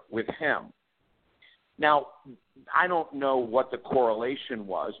together with him. Now, I don't know what the correlation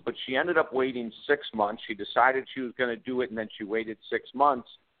was, but she ended up waiting 6 months. She decided she was going to do it, and then she waited 6 months.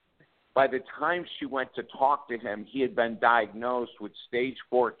 By the time she went to talk to him, he had been diagnosed with stage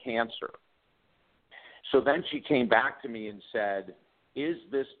 4 cancer. So then she came back to me and said, is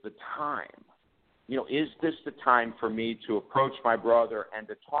this the time? Is this the time for me to approach my brother and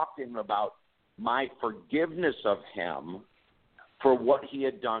to talk to him about my forgiveness of him for what he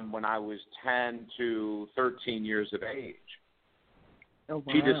had done when I was 10 to 13 years of age? Oh,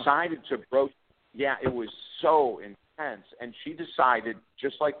 wow. She decided to broach. Yeah, it was so intense. And she decided,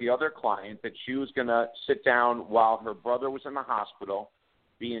 just like the other client, that she was going to sit down while her brother was in the hospital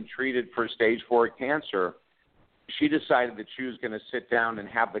being treated for stage 4 cancer. She decided that she was going to sit down and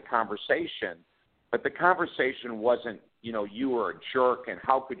have the conversation. But the conversation wasn't, you were a jerk and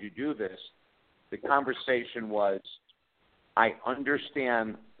how could you do this? The conversation was, I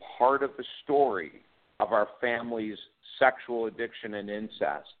understand part of the story of our family's sexual addiction and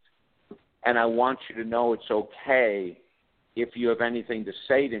incest, and I want you to know it's okay if you have anything to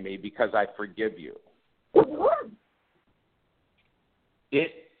say to me because I forgive you.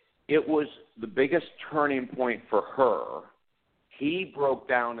 It was the biggest turning point for her. He broke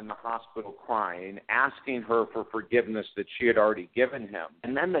down in the hospital crying, asking her for forgiveness that she had already given him.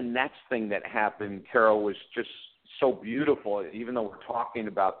 And then the next thing that happened, Carol, was just so beautiful. Even though we're talking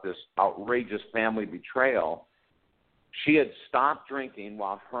about this outrageous family betrayal, she had stopped drinking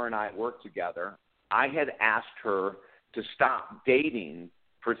while her and I worked together. I had asked her to stop dating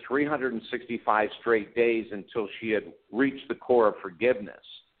for 365 straight days until she had reached the core of forgiveness.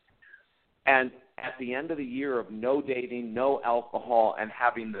 And at the end of the year of no dating, no alcohol, and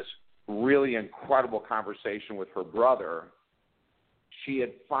having this really incredible conversation with her brother, she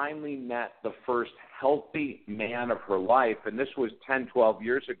had finally met the first healthy man of her life, and this was 10, 12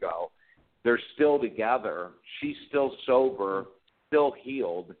 years ago. They're still together. She's still sober, still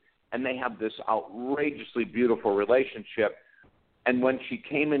healed, and they have this outrageously beautiful relationship. And when she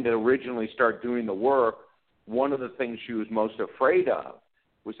came in to originally start doing the work, one of the things she was most afraid of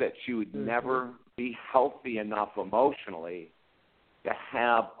was that she would never be healthy enough emotionally to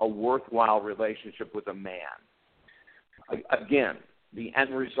have a worthwhile relationship with a man. Again, the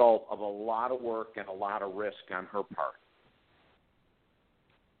end result of a lot of work and a lot of risk on her part.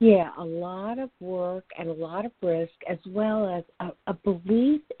 Yeah, a lot of work and a lot of risk, as well as a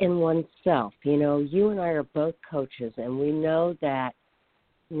belief in oneself. You and I are both coaches, and we know that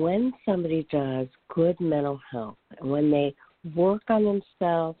when somebody does good mental health, and when they work on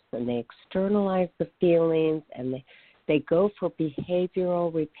themselves and they externalize the feelings and they go for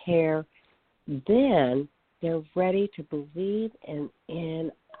behavioral repair, then they're ready to believe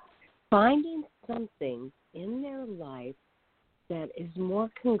in finding something in their life that is more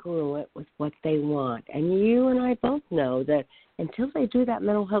congruent with what they want. And you and I both know that until they do that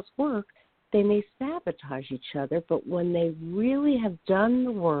mental health work, they may sabotage each other, but when they really have done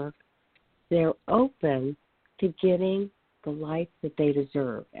the work, they're open to getting the life that they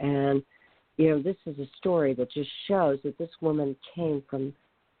deserve. And, this is a story that just shows that this woman came from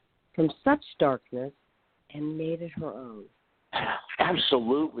such darkness and made it her own.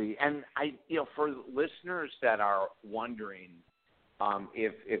 Absolutely. And for listeners that are wondering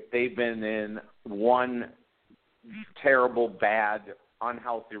if they've been in one terrible, bad,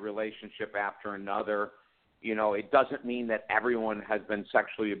 unhealthy relationship after another, it doesn't mean that everyone has been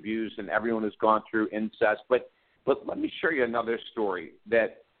sexually abused and everyone has gone through incest. But let me share you another story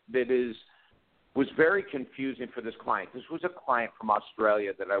that was very confusing for this client. This was a client from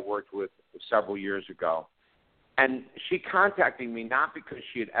Australia that I worked with several years ago. And she contacted me not because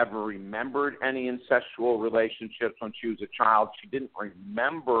she had ever remembered any incestual relationships when she was a child. She didn't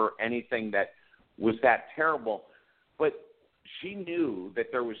remember anything that was that terrible. But she knew that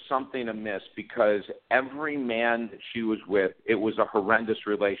there was something amiss because every man that she was with, it was a horrendous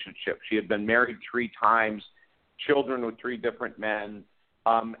relationship. She had been married 3 times, children with 3 different men,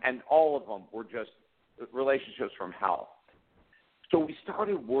 and all of them were just relationships from hell. So we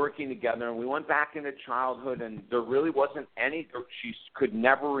started working together, and we went back into childhood, and there really wasn't any. She could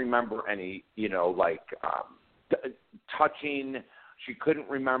never remember any, touching. She couldn't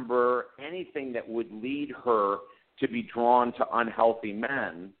remember anything that would lead her to be drawn to unhealthy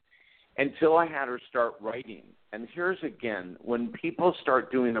men until I had her start writing. And here's again, when people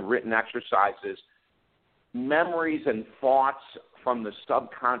start doing the written exercises, memories and thoughts from the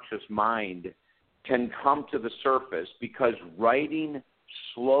subconscious mind can come to the surface because writing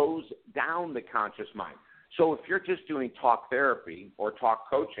slows down the conscious mind. So if you're just doing talk therapy or talk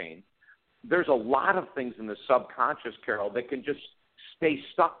coaching, there's a lot of things in the subconscious, Carol, that can just stay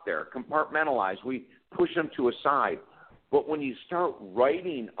stuck there, compartmentalized. We push them to a side. But when you start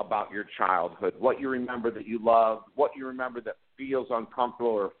writing about your childhood, what you remember that you loved, what you remember that feels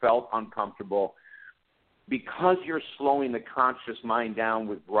uncomfortable or felt uncomfortable, because you're slowing the conscious mind down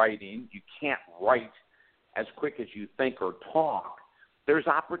with writing, you can't write as quick as you think or talk. There's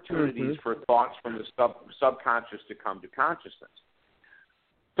opportunities for thoughts from the subconscious to come to consciousness.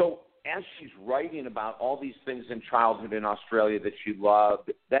 So as she's writing about all these things in childhood in Australia that she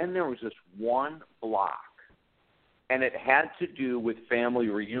loved, then there was this one block, and it had to do with family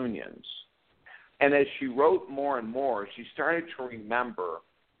reunions. And as she wrote more and more, she started to remember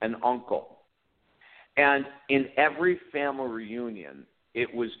an uncle. And in every family reunion,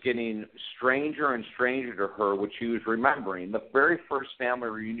 it was getting stranger and stranger to her what she was remembering. The very first family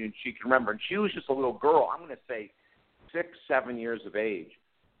reunion she can remember, and she was just a little girl, I'm going to say 6, 7 years of age.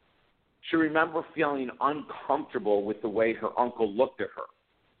 She remembered feeling uncomfortable with the way her uncle looked at her.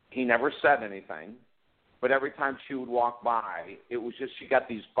 He never said anything, but every time she would walk by, it was just she got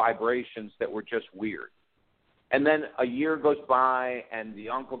these vibrations that were just weird. And then a year goes by, and the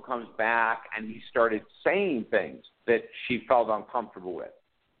uncle comes back, and he started saying things that she felt uncomfortable with,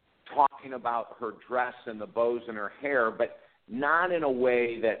 talking about her dress and the bows in her hair, but not in a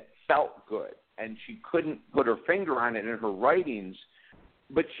way that felt good. And she couldn't put her finger on it in her writings,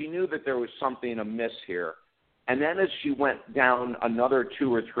 but she knew that there was something amiss here. And then as she went down another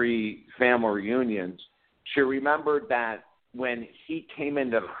 2 or 3 family reunions, she remembered that when he came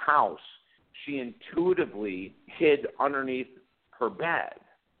into the house, she intuitively hid underneath her bed.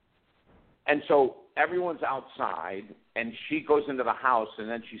 And so everyone's outside, and she goes into the house, and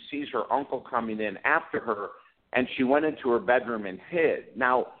then she sees her uncle coming in after her, and she went into her bedroom and hid.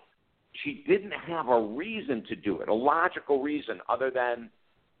 Now, she didn't have a reason to do it, a logical reason, other than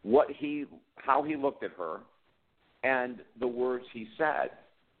how he looked at her and the words he said.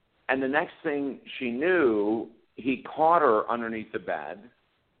 And the next thing she knew, he caught her underneath the bed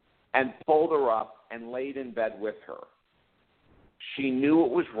and pulled her up and laid in bed with her. She knew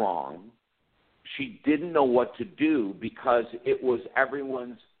it was wrong. She didn't know what to do because it was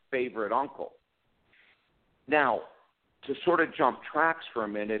everyone's favorite uncle. Now, to sort of jump tracks for a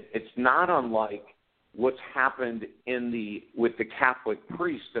minute, it's not unlike what's happened with the Catholic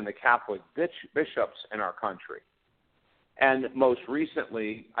priests and the Catholic bishops in our country. And most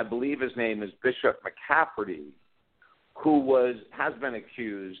recently, I believe his name is Bishop McCafferty, who has been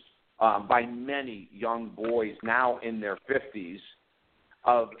accused by many young boys now in their 50s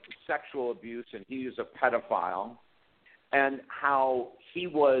of sexual abuse, and he is a pedophile, and how he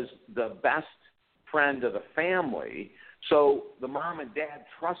was the best friend of the family. So the mom and dad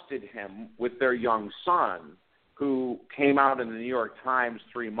trusted him with their young son, who came out in the New York Times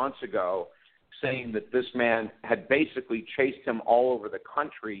 3 months ago saying that this man had basically chased him all over the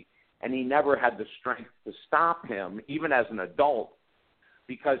country, and he never had the strength to stop him, even as an adult,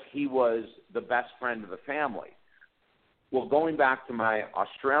 because he was the best friend of the family. Well, going back to my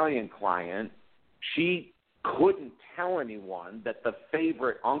Australian client, she couldn't tell anyone that the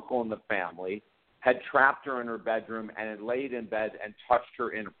favorite uncle in the family had trapped her in her bedroom and had laid in bed and touched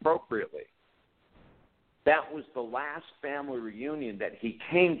her inappropriately. That was the last family reunion that he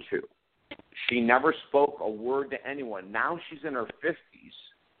came to. She never spoke a word to anyone. Now she's in her 50s,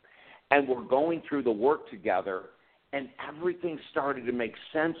 and we're going through the work together, and everything started to make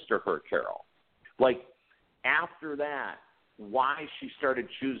sense to her, Carol. Like, after that, why she started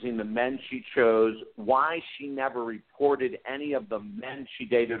choosing the men she chose, why she never reported any of the men she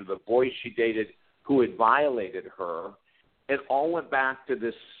dated or the boys she dated who had violated her, it all went back to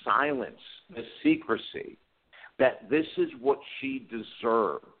this silence, this secrecy, that this is what she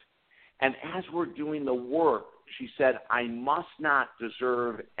deserved. And as we're doing the work, she said, I must not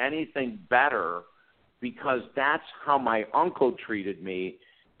deserve anything better because that's how my uncle treated me,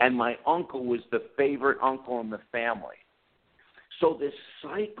 and my uncle was the favorite uncle in the family. So this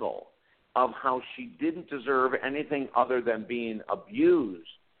cycle of how she didn't deserve anything other than being abused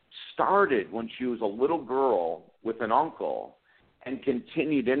started when she was a little girl with an uncle and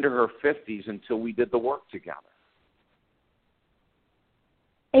continued into her 50s until we did the work together.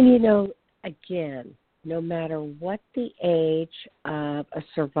 And, again, no matter what the age of a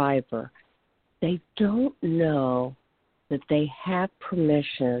survivor, they don't know that they have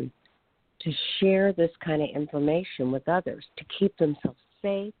permission to share this kind of information with others, to keep themselves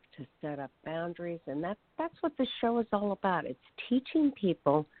safe, to set up boundaries. And that's what the show is all about. It's teaching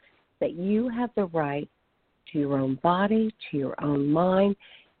people that you have the right to your own body, to your own mind,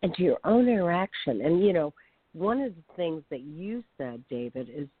 and to your own interaction. And, you know, one of the things that you said, David,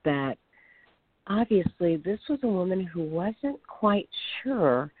 is that obviously this was a woman who wasn't quite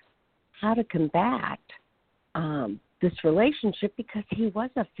sure how to combat this relationship because he was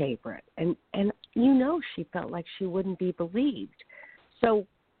a favorite. And you know she felt like she wouldn't be believed. So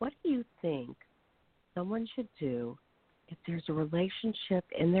what do you think someone should do if there's a relationship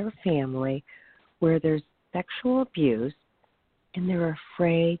in their family where there's sexual abuse and they're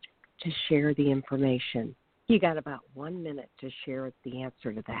afraid to share the information? You got about 1 minute to share the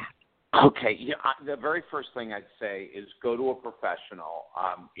answer to that. Okay. Yeah, the very first thing I'd say is go to a professional,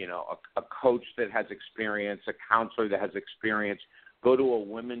 a coach that has experience, a counselor that has experience. Go to a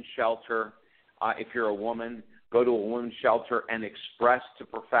women's shelter. If you're a woman, go to a women's shelter and express to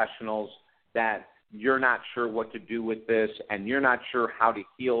professionals that you're not sure what to do with this and you're not sure how to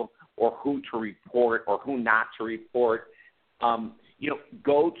heal or who to report or who not to report.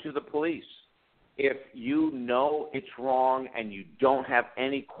 Go to the police. If you know it's wrong and you don't have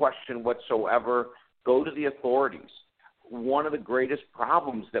any question whatsoever, go to the authorities. One of the greatest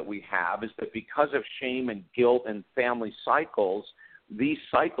problems that we have is that because of shame and guilt and family cycles, these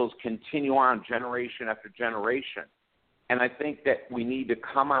cycles continue on generation after generation. And I think that we need to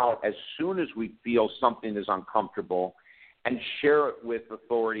come out as soon as we feel something is uncomfortable and share it with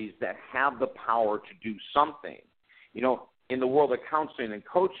authorities that have the power to do something. You know, in the world of counseling and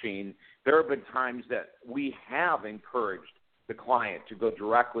coaching, there have been times that we have encouraged the client to go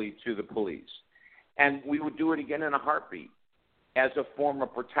directly to the police. And we would do it again in a heartbeat as a form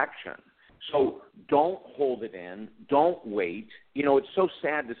of protection. So don't hold it in. Don't wait. You know, it's so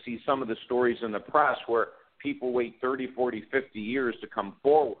sad to see some of the stories in the press where people wait 30, 40, 50 years to come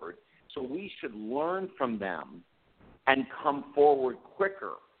forward. So we should learn from them and come forward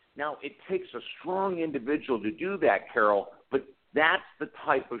quicker. Now, it takes a strong individual to do that, Carol, but that's the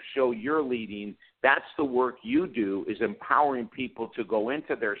type of show you're leading. That's the work you do, is empowering people to go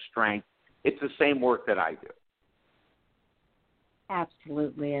into their strength. It's the same work that I do.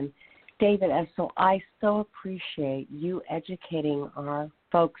 Absolutely. And David Essel, I so appreciate you educating our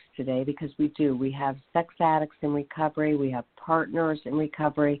folks today, because we do. We have sex addicts in recovery. We have partners in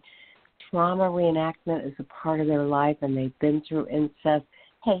recovery. Trauma reenactment is a part of their life, and they've been through incest.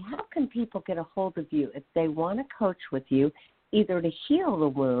 Hey, how can people get a hold of you if they want to coach with you, either to heal the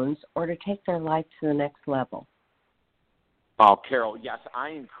wounds or to take their life to the next level? Oh, Carol, yes, I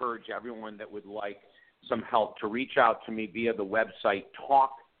encourage everyone that would like some help to reach out to me via the website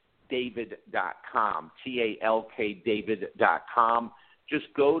talkdavid.com, TALK David.com. Just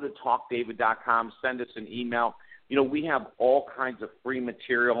go to talkdavid.com, send us an email. You know, we have all kinds of free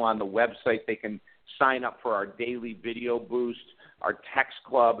material on the website. They can sign up for our daily video boost, our text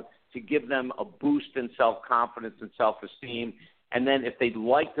club, to give them a boost in self-confidence and self-esteem. And then if they'd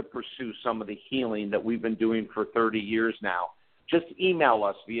like to pursue some of the healing that we've been doing for 30 years now, just email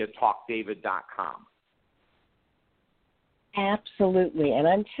us via talkdavid.com. Absolutely. And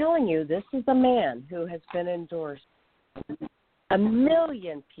I'm telling you, this is a man who has been endorsed. 1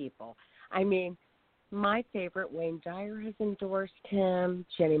 million people. I mean, my favorite, Wayne Dyer, has endorsed him.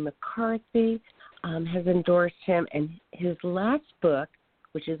 Jenny McCarthy has endorsed him. And his last book,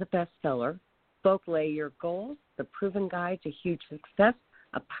 which is a bestseller, Spoke Lay Your Goals, The Proven Guide to Huge Success,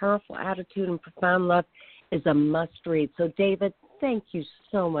 A Powerful Attitude and Profound Love, is a must-read. So, David, thank you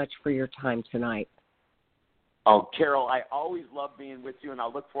so much for your time tonight. Oh, Carol, I always love being with you, and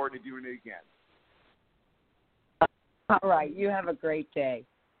I'll look forward to doing it again. All right. You have a great day.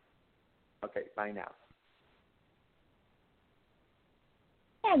 Okay, bye now.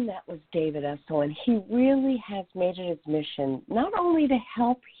 And that was David Essel, and he really has made it his mission not only to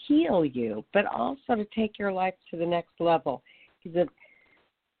help heal you, but also to take your life to the next level.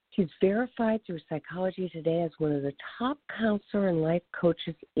 He's verified through Psychology Today as one of the top counselor and life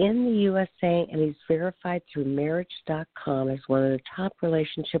coaches in the USA, and he's verified through Marriage.com as one of the top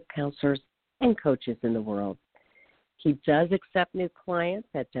relationship counselors and coaches in the world. He does accept new clients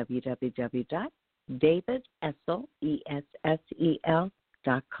at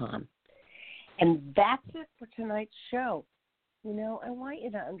www.davidessel.com. And that's it for tonight's show. You know, I want you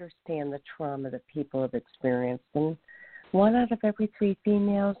to understand the trauma that people have experienced. And 1 out of every 3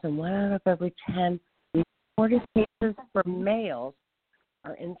 females and 1 out of every 10 reported cases for males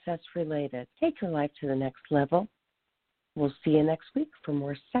are incest-related. Take your life to the next level. We'll see you next week for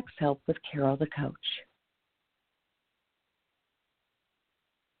more Sex Help with Carol the Coach.